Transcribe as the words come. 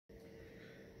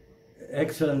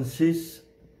Excellencies,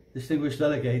 distinguished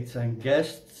delegates and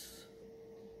guests,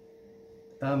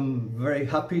 I'm very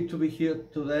happy to be here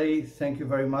today. Thank you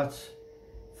very much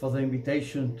for the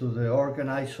invitation to the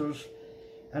organizers.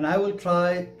 And I will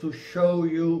try to show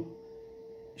you,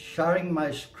 sharing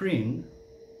my screen,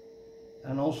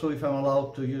 and also if I'm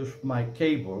allowed to use my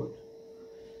keyboard,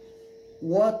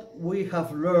 what we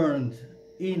have learned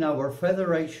in our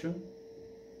federation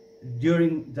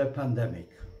during the pandemic.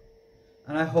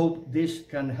 And I hope this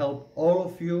can help all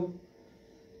of you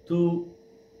to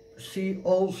see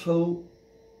also,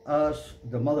 as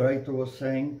the moderator was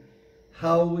saying,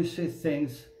 how we see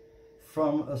things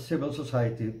from a civil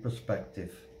society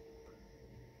perspective.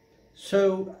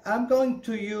 So I'm going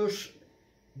to use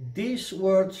these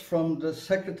words from the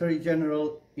Secretary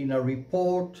General in a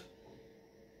report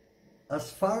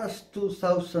as far as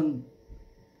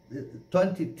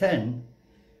 2010,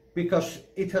 because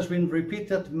it has been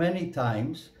repeated many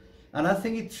times, and I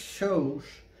think it shows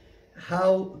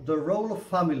how the role of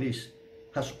families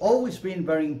has always been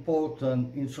very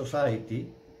important in society,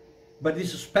 but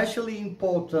is especially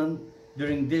important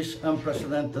during these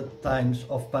unprecedented times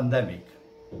of pandemic.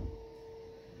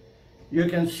 You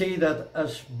can see that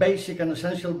as basic and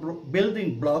essential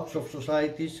building blocks of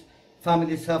societies,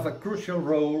 families have a crucial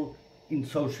role in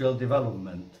social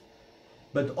development,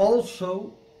 but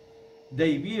also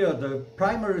they bear the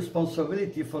primary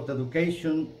responsibility for the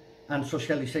education and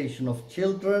socialization of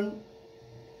children,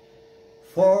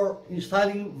 for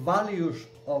instilling values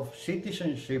of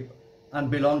citizenship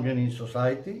and belonging in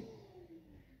society.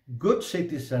 Good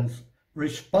citizens,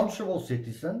 responsible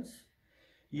citizens,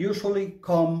 usually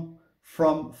come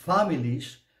from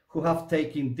families who have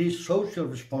taken this social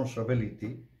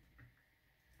responsibility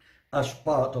as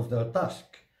part of their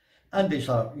task. And these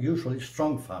are usually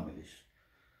strong families.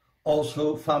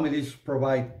 Also, families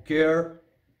provide care,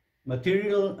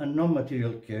 material and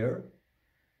non-material care,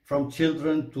 from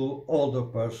children to older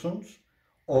persons,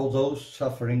 or those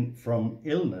suffering from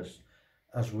illness,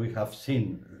 as we have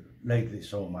seen lately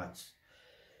so much.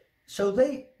 So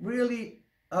they really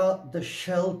are the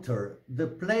shelter, the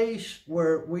place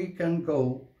where we can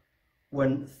go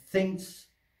when things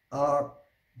are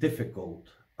difficult,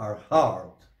 are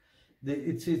hard.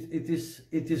 It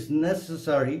is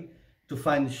necessary to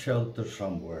find shelter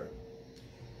somewhere.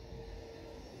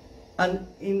 And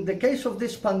in the case of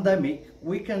this pandemic,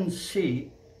 we can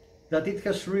see that it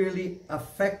has really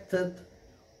affected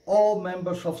all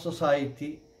members of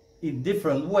society in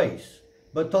different ways,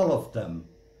 but all of them,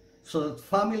 so that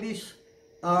families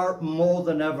are more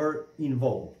than ever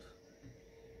involved.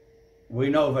 We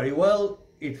know very well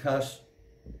it has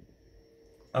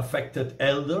affected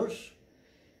elders,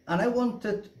 and I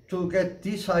wanted to get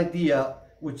this idea,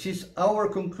 which is our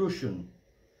conclusion,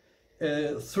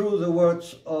 through the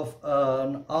words of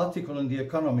an article in The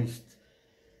Economist.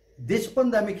 This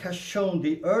pandemic has shown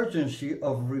the urgency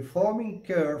of reforming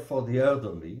care for the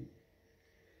elderly.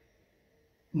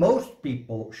 Most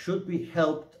people should be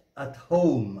helped at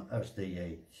home as they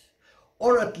age,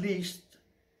 or at least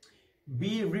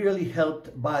be really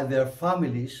helped by their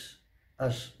families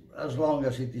as long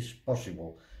as it is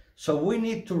possible. So we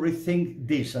need to rethink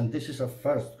this, and this is a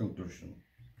first conclusion.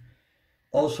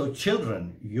 Also,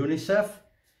 children, UNICEF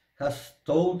has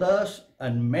told us,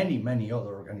 and many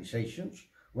other organizations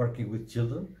working with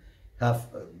children have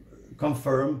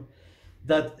confirmed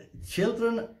that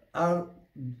children are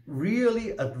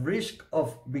really at risk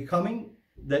of becoming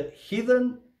the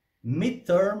hidden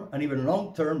mid-term and even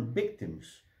long-term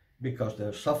victims, because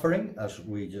they're suffering, as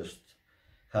we just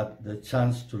had the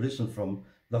chance to listen from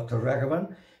Dr.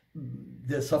 Raghavan,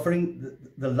 they're suffering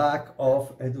the lack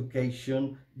of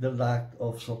education, the lack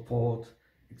of support,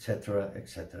 etc.,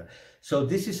 etc. So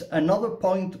this is another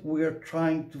point we're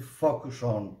trying to focus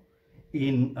on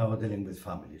in our dealing with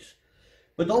families.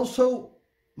 But also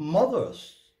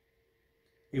mothers.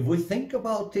 If we think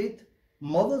about it,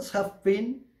 mothers have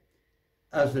been,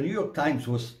 as the New York Times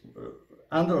was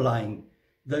underlying,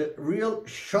 the real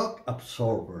shock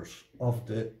absorbers of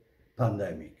the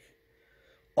pandemic.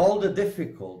 All the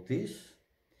difficulties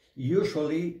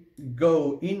usually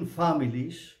go in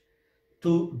families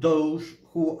to those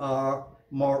who are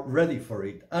more ready for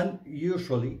it, and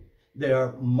usually they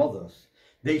are mothers.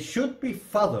 They should be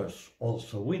fathers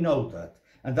also, we know that,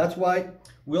 and that's why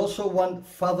we also want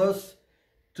fathers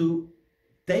to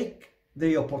take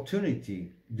the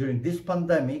opportunity during this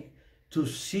pandemic to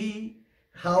see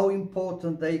how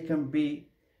important they can be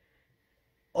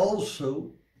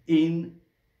also in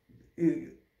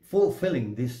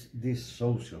fulfilling this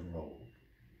social role.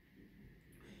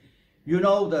 You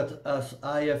know that as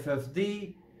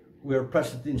IFFD, We are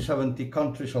present in 70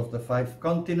 countries of the 5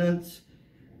 continents.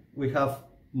 We have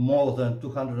more than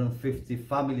 250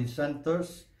 family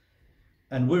centers,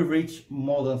 and we reach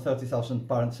more than 30,000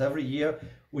 parents every year,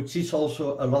 which is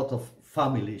also a lot of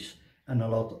families and a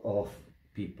lot of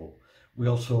people. We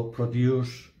also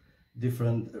produce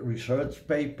different research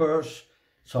papers,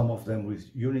 some of them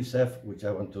with UNICEF, which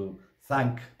I want to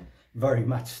thank very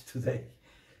much today,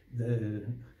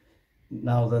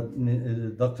 now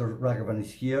that Dr. Raghavan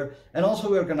is here. And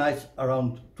also we organize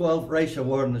around 12 race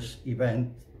awareness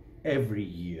events every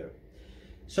year.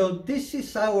 So this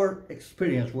is our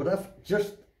experience, what I've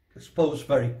just exposed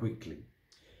very quickly.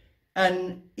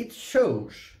 And it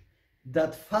shows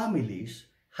that families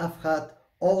have had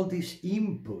all these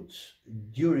inputs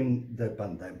during the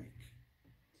pandemic.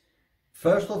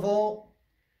 First of all,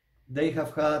 they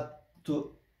have had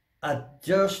to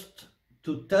adjust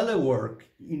to telework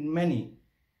in many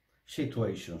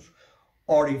situations,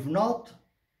 or if not,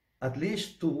 at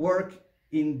least to work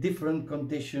in different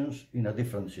conditions in a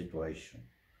different situation.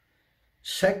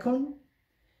 Second,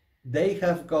 they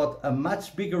have got a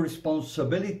much bigger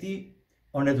responsibility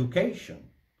on education,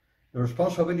 the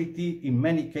responsibility in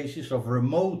many cases of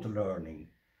remote learning,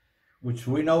 which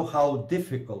we know how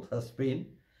difficult has been,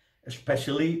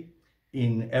 especially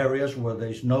in areas where there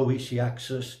is no easy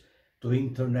access to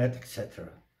internet, etc.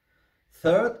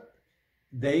 Third,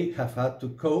 they have had to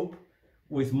cope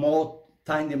with more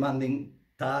time-demanding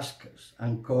tasks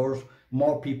and, of course,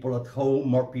 more people at home,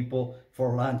 more people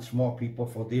for lunch, more people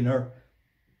for dinner.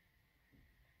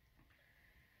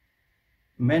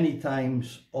 Many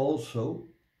times also,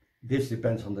 this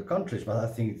depends on the countries, but I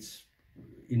think it's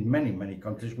in many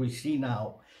countries, we see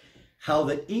now how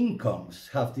the incomes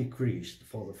have decreased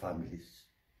for the families.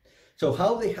 So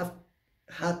how they have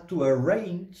had to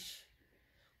arrange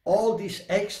all this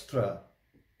extra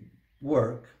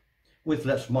work with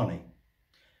less money.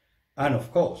 And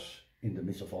of course, in the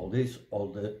midst of all this,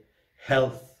 all the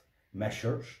health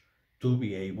measures to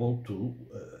be able to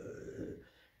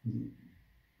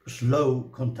slow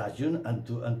contagion and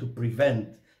to prevent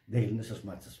the illness as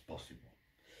much as possible.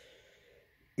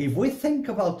 If we think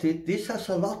about it, this has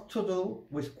a lot to do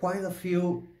with quite a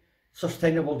few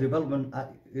sustainable development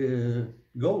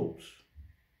goals.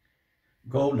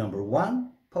 Goal number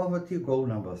 1, poverty. Goal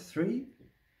number 3,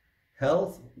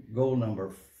 health. Goal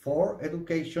number 4,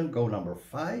 education. Goal number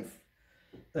 5,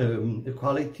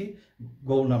 equality.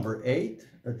 Goal number 8,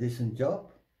 a decent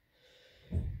job.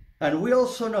 And we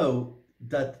also know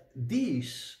that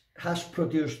this has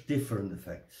produced different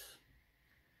effects.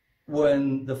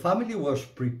 When the family was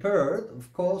prepared,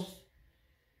 of course,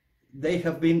 they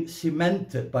have been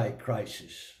cemented by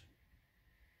crisis.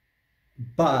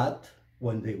 But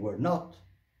when they were not,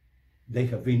 they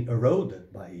have been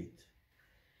eroded by it.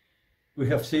 We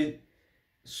have seen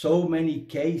so many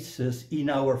cases in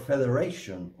our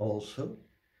federation also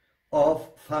of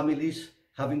families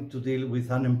having to deal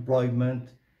with unemployment,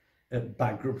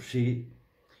 bankruptcy,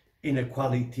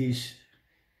 inequalities,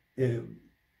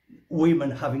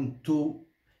 women having to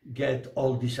get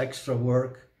all this extra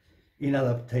work in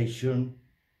adaptation,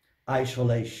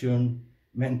 isolation,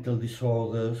 mental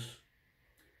disorders,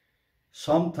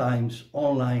 sometimes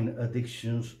online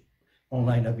addictions,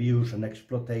 online abuse and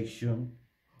exploitation.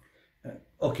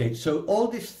 Okay, so all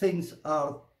these things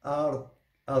are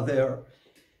there,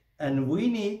 and we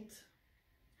need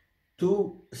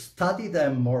to study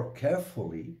them more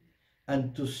carefully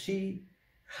and to see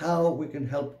how we can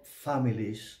help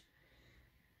families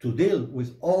to deal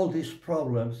with all these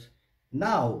problems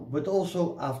now, but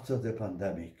also after the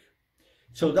pandemic.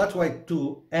 So that's why,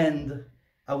 to end,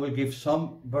 I will give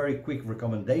some very quick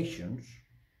recommendations.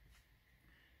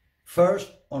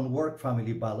 First, on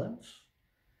work-family balance,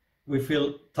 we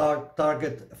feel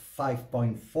target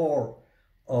 5.4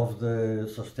 of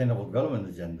the Sustainable Development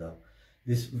Agenda,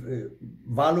 this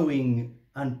valuing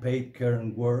unpaid care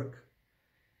and work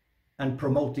and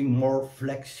promoting more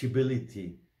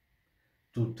flexibility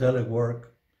to telework,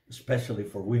 especially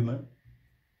for women,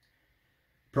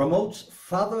 promotes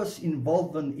fathers'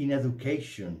 involvement in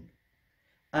education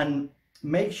and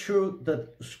make sure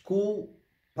that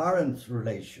school-parents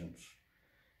relations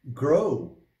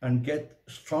grow and get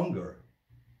stronger.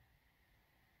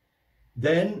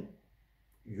 Then,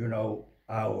 you know,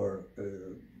 our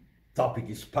topic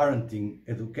is parenting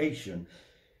education.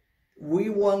 We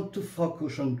want to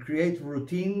focus on create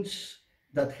routines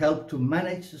that help to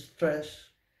manage the stress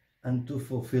and to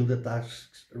fulfill the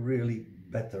tasks really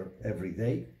better every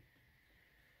day.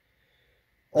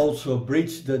 Also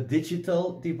bridge the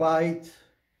digital divide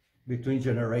between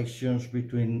generations,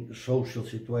 between social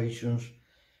situations,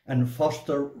 and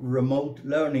foster remote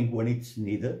learning when it's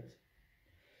needed.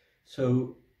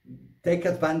 So take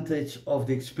advantage of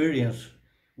the experience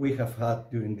we have had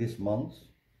during these months.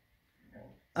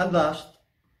 And last,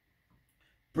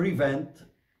 prevent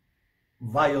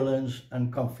violence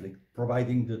and conflict,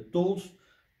 providing the tools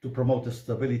to promote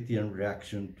stability and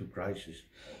reaction to crisis.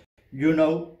 You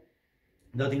know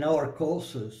that in our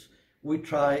courses, we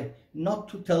try not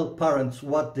to tell parents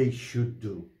what they should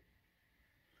do,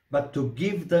 but to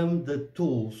give them the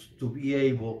tools to be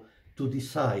able to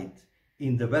decide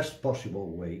in the best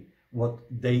possible way what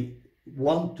they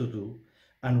want to do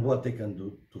and what they can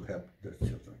do to help their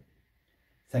children.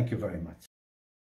 Thank you very much.